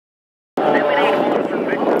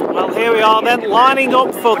we are then lining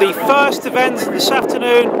up for the first event this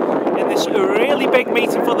afternoon in this really big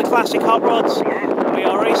meeting for the Classic Hot Rods. We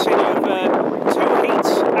are racing over 2 heats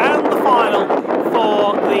and the final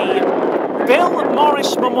for the Bill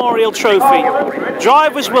Morris Memorial Trophy.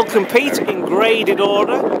 Drivers will compete in graded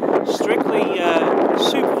order, strictly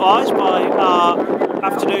supervised by our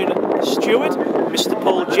afternoon steward, Mr.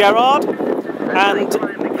 Paul Gerard, and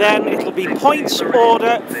then it'll be points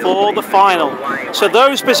order for the final. So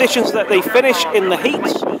those positions that they finish in the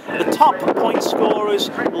heats, the top point scorers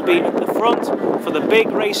will be at the front for the big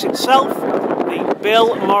race itself, the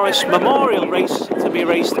Bill Morris Memorial Race, to be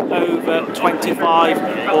raced over 25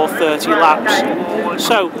 or 30 laps.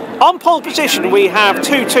 So on pole position we have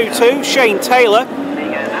 222 Shane Taylor,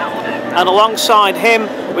 and alongside him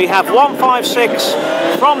we have 156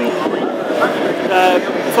 from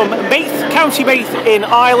Meath, County Meath in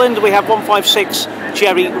Ireland. We have 156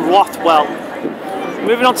 Jerry Rothwell.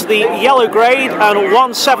 Moving on to the yellow grade, and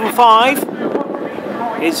 175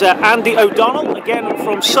 is Andy O'Donnell, again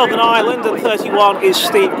from Southern Ireland, and 31 is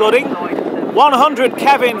Steve Gooding. 100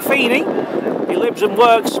 Kevin Feeney. He lives and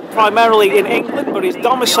works primarily in England, but is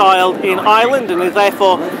domiciled in Ireland, and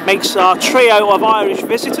therefore makes our trio of Irish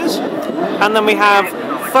visitors. And then we have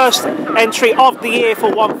first entry of the year for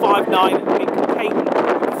 159, Mick Payton,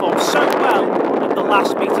 who performed so well at the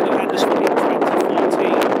last meeting of Hwdnesford in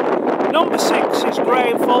 2014. Number 6 is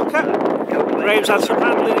Graham Falker. Graham's had some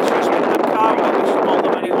handling issues with the car, but we wish him all the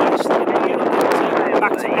very best in getting it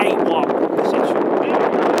back to A1 position.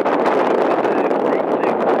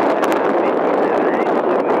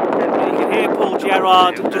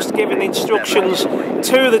 Gerard just giving instructions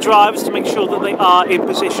to the drivers to make sure that they are in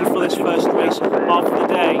position for this first race of the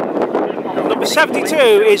day. Number 72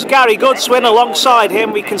 is Gary Goodswen. Alongside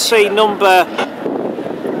him we can see number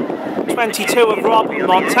 22 of Rob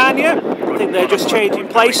Montagna. I think they're just changing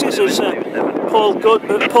places as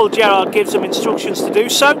Paul Gerard gives them instructions to do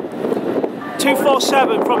so.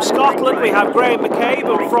 247 from Scotland we have Graham McCabe,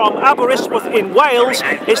 and from Aberystwyth in Wales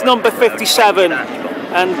is number 57.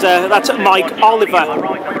 And that's Mike Oliver.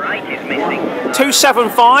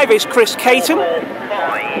 275 is Chris Caton.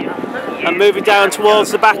 And moving down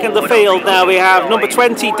towards the back end of the field now we have number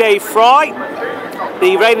 20 Dave Fry,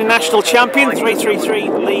 the reigning national champion 333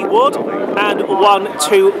 Lee Wood, and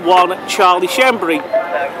 121 Charlie Shembury.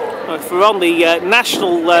 If we're on the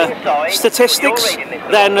national statistics,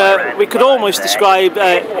 then we could almost describe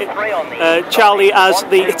Charlie as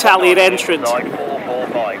the Italian entrant.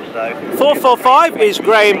 445 is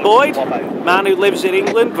Graham Boyd, man who lives in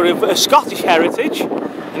England but of a Scottish heritage,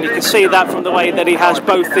 and you can see that from the way that he has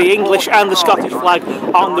both the English and the Scottish flag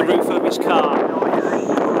on the roof of his car.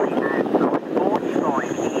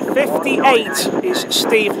 58 is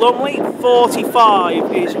Steve Lumley,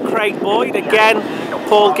 45 is Craig Boyd, again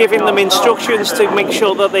Paul giving them instructions to make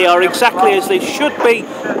sure that they are exactly as they should be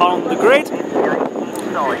on the grid.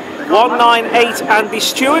 198 Andy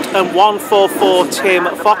Stewart, and 144 Tim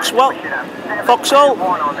Foxwell.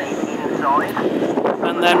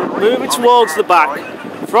 And then moving towards the back,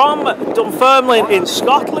 from Dunfermline in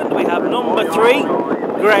Scotland we have number 3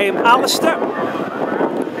 Graham Allister,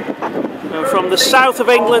 and from the south of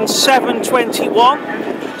England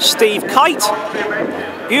 721 Steve Kite.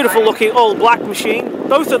 Beautiful looking all black machine.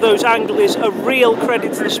 Both of those anglers are real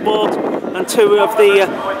credit to the sport, and two of the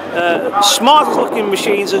smartest looking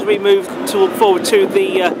machines as we move to look forward to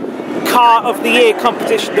the Car of the Year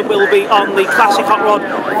competition that will be on the Classic Hot Rod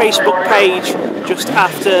Facebook page just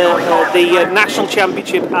after the National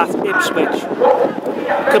Championship at Ipswich.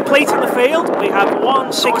 Completing the field we have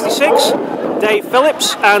 166 Dave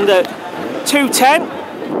Phillips, and 210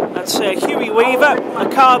 that's Hughie Weaver, a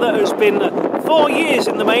car that has been 4 years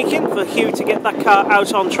in the making for Hugh to get that car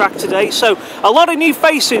out on track today. So a lot of new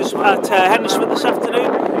faces at Hwdnesford this afternoon.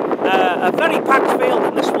 A very packed field,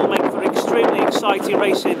 and this will make for extremely exciting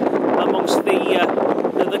racing amongst the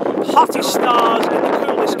hottest stars and the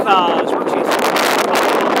coolest cars, which is...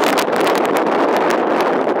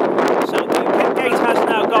 So the pit gate has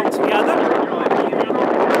now gone together.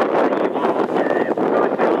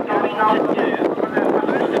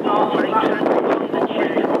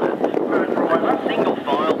 Single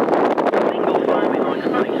file behind the race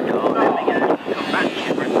car, then we go come back to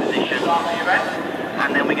your position, and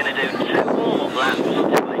then we're going to do 2 more laps to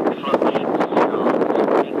make flush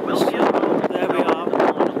start. There we are.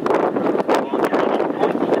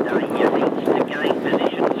 Points today, you need to gain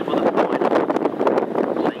positions for the final.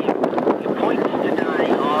 So your points today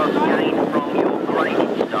are gained from your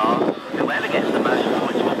graded start. Whoever gets the most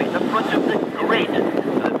points will be at the front of the grid.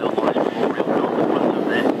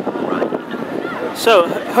 So So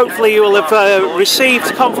hopefully you will have received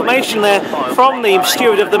confirmation there from the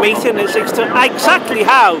steward of the meeting as to exactly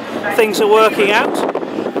how things are working out.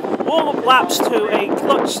 Warm-up laps to a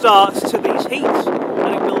clutch start to these heats,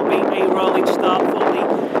 and it will be a rolling start for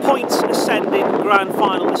the points ascending grand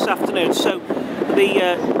final this afternoon. So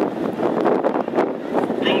the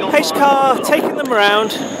pace car taking them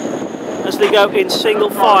around as they go in single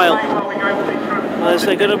file, as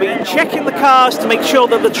they're going to be checking the cars to make sure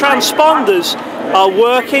that the transponders are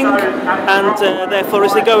working, and therefore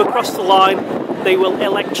as they go across the line they will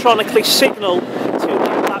electronically signal to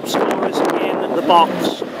the lap scorers in the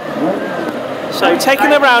box. So taking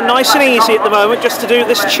them around nice and easy at the moment just to do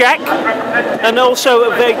this check, and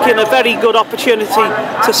also making a very good opportunity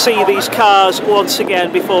to see these cars once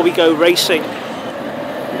again before we go racing.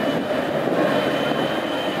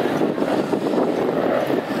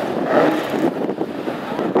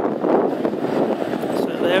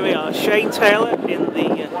 There we are, Shane Taylor in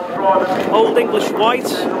the Old English white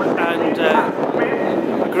and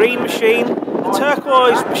green machine, the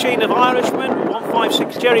turquoise machine of Irishman,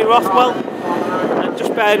 156 Jerry Rothwell. And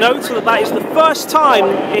just bear note that is the first time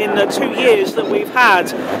in 2 years that we've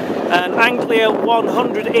had an Anglia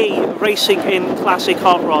 100E racing in classic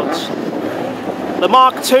hot rods. The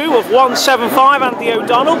Mark II of 175 Andy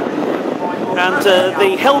O'Donnell, and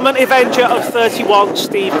the Hillman Avenger of 31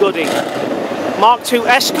 Steve Gooding. Mark II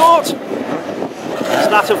Escort is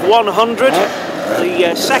that of 100,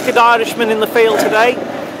 the second Irishman in the field today,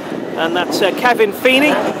 and that's Kevin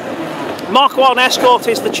Feeney. Mark I Escort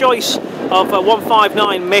is the choice of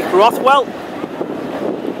 159 Mick Rothwell.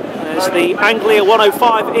 There's the Anglia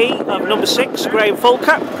 105E of number 6 Graham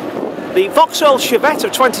Fulker. The Vauxhall Chevette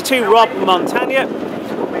of 22 Rob Montagna.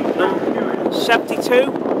 Number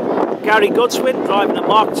 72 Gary Goodswen driving a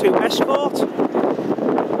Mark II Escort.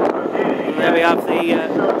 There we have the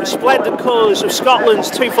resplendent colours of Scotland's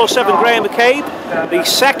 247 Graham McCabe, the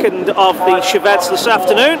second of the Chevettes this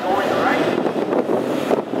afternoon.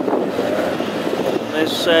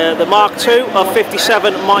 There's the Mark II of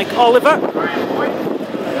 57 Mike Oliver,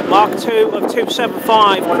 Mark II of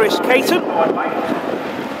 275 Chris Caton,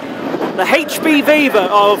 the HB Viva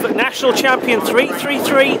of National Champion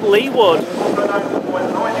 333 Lee Wood.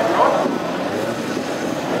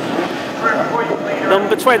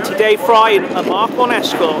 Number 20, Dave Fry in a Mark I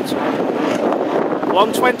Escort.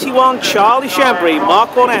 121, Charlie Shembry,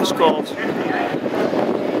 Mark I Escort.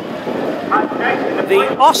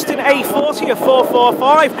 The Austin A40 of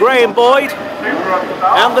 445, Graham Boyd.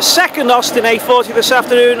 And the second Austin A40 this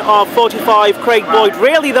afternoon of 45, Craig Boyd.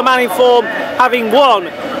 Really the man in form, having won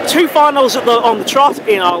 2 finals on the trot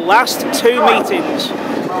in our last 2 meetings.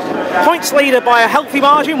 Points leader by a healthy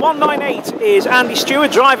margin, 198 is Andy Stewart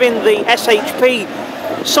driving the SHP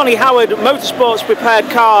Sonny Howard Motorsports prepared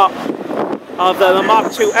car of the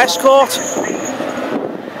Mark II Escort.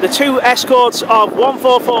 The 2 Escorts of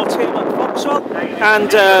 144 Tim Foxwell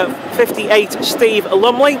and 58 Steve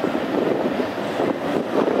Lumley.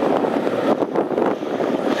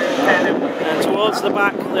 And towards the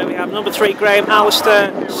back there we have number 3 Graham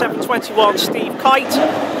Alistair, 721 Steve Kite,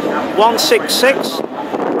 166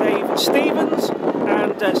 Dave Stevens,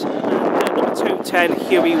 and number 210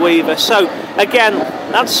 Huey Weaver. So again,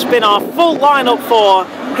 that's been our full lineup for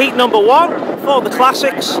heat number 1 for the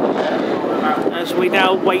classics, as we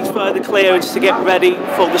now wait for the clearance to get ready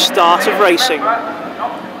for the start of racing.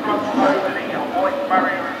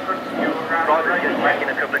 Checking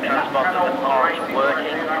a couple of transponders that aren't working,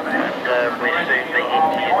 and we'll soon be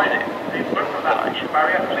into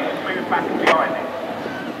please move back behind me.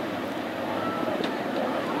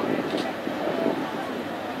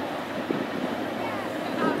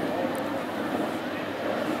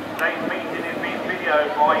 Today's meeting is being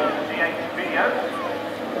videoed by CH Videos.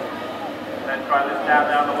 Then try this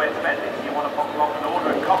down the West End. If you want to pop along and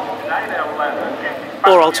order a coffee today, they'll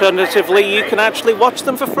or alternatively, you can actually watch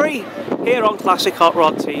them for free here on Classic Hot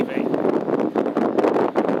Rod TV.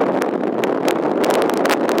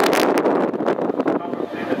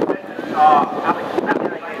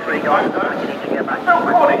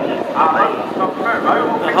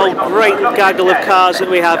 A whole great gaggle of cars that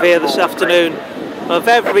we have here this afternoon, of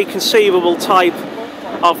every conceivable type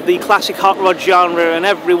of the classic hot rod genre, and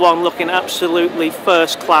everyone looking absolutely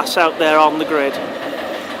first class out there on the grid.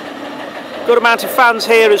 Good amount of fans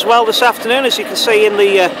here as well this afternoon, as you can see in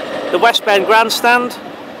the West Bend grandstand,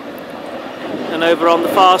 and over on the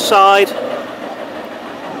far side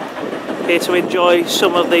here to enjoy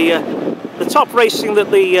some of the top racing that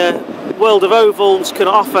the world of ovals can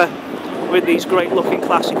offer with these great looking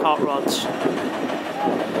classic hot rods.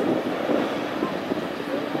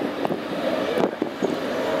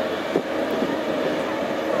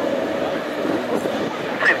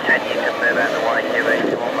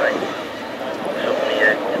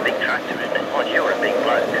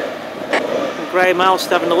 Graham McCabe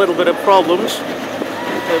having a little bit of problems.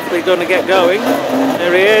 Hopefully going to get going.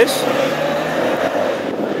 There he is.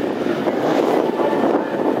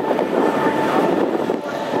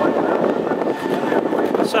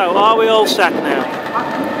 So, are we all set now?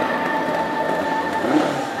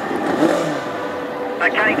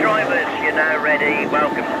 Okay, drivers, you're now ready.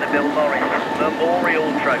 Welcome to the Bill Morris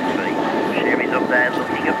Memorial Trophy. Sherry's up there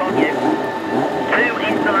looking upon you. 2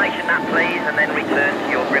 installation that, please, and then return to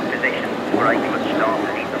your grip position for a clutch start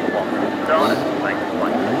to heat number 1. Start at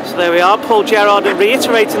place. So there we are, Paul Gerrard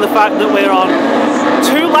reiterating the fact that we're on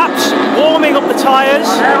 2 laps, warming up the tyres.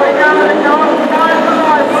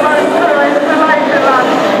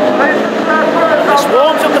 This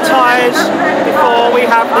warms up the tyres before we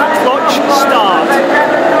have the clutch start.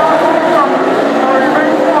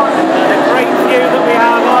 And a great view that we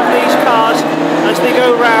have of these cars as they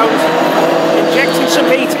go round, injecting some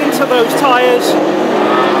heat into those tyres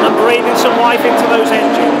and breathing some life into those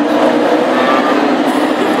engines.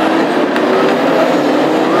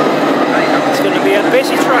 It's going to be a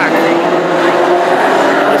busy track.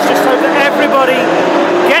 Let's just hope that everybody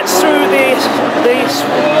gets through this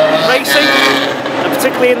racing, and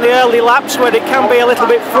particularly in the early laps where it can be a little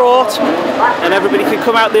bit fraught, and everybody can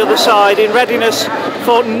come out the other side in readiness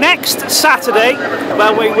for next Saturday,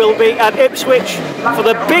 when we will be at Ipswich for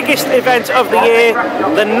the biggest event of the year,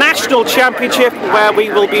 the National Championship, where we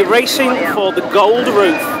will be racing for the Gold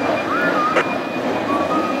Roof.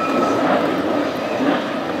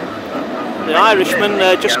 The Irishman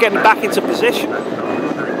just getting back into position.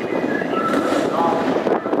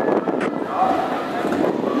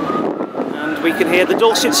 And we can hear the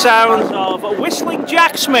dulcet sounds of whistling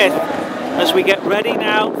Jack Smith as we get ready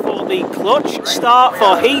now for the clutch start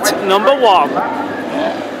for heat number 1.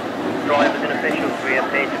 Drivers and officials, we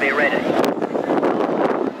appear to be ready.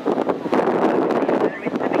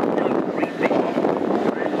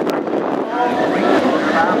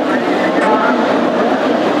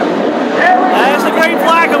 There's the green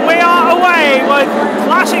flag and we are away with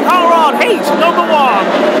Classic Hot Rod heat number 1.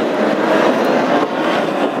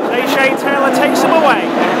 Shane Taylor takes them away.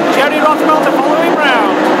 Jerry Rothwell to follow him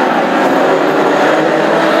round.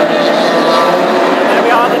 And there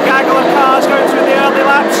we are, the gaggle of cars going through the early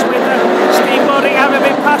laps with Steve Budding having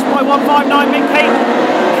been passed by 159 McCabe.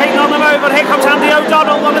 Kate on them over. Here comes Andy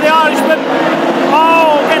O'Donnell, one of the Irishmen.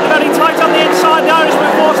 Oh, getting very tight on the inside. The Irishman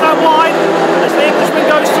forced out wide as the Englishman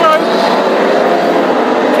goes through.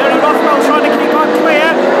 Jerry Rothwell trying to keep on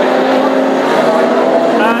clear.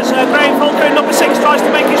 As Graham Fulker, number 6, tries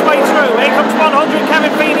to make his way through. Here comes 100,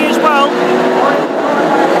 Kevin Feeney as well.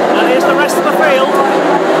 And here's the rest of the field.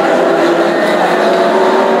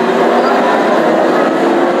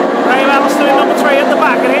 Graham Allister in number 3 at the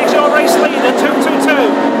back. And here's your race leader, 222.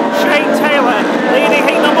 Shane Taylor leading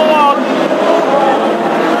heat number 1.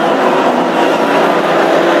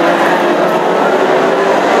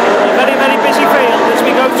 A very, very busy field as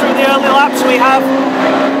we go through the early laps. We have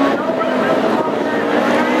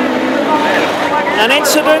an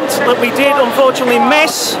incident that we did unfortunately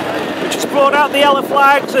miss, which has brought out the yellow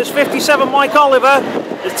flags as 57 Mike Oliver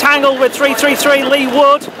is tangled with 333 Lee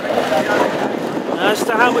Wood. As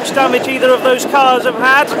to how much damage either of those cars have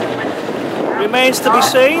had remains to be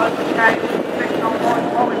seen.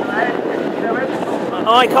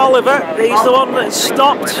 Mike Oliver, he's the one that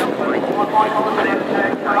stopped.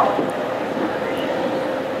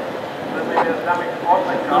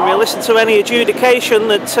 And we'll listen to any adjudication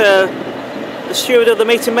that the steward of the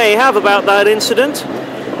meeting may have about that incident.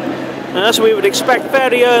 As we would expect,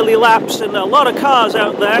 very early laps and a lot of cars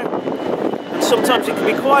out there, and sometimes it can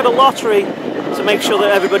be quite a lottery to make sure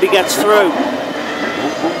that everybody gets through.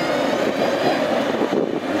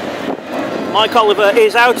 Mike Oliver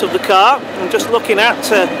is out of the car. I'm just looking at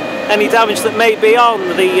any damage that may be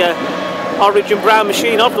on the Origin Brown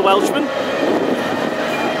machine of the Welshman.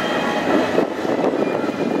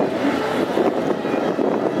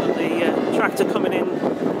 Tractor coming in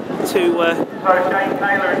to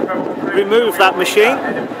remove that machine.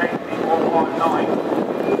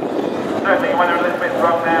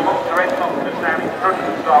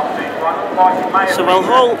 So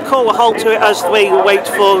we'll call a halt to it as we wait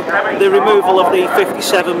for the removal of the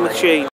 57 machine.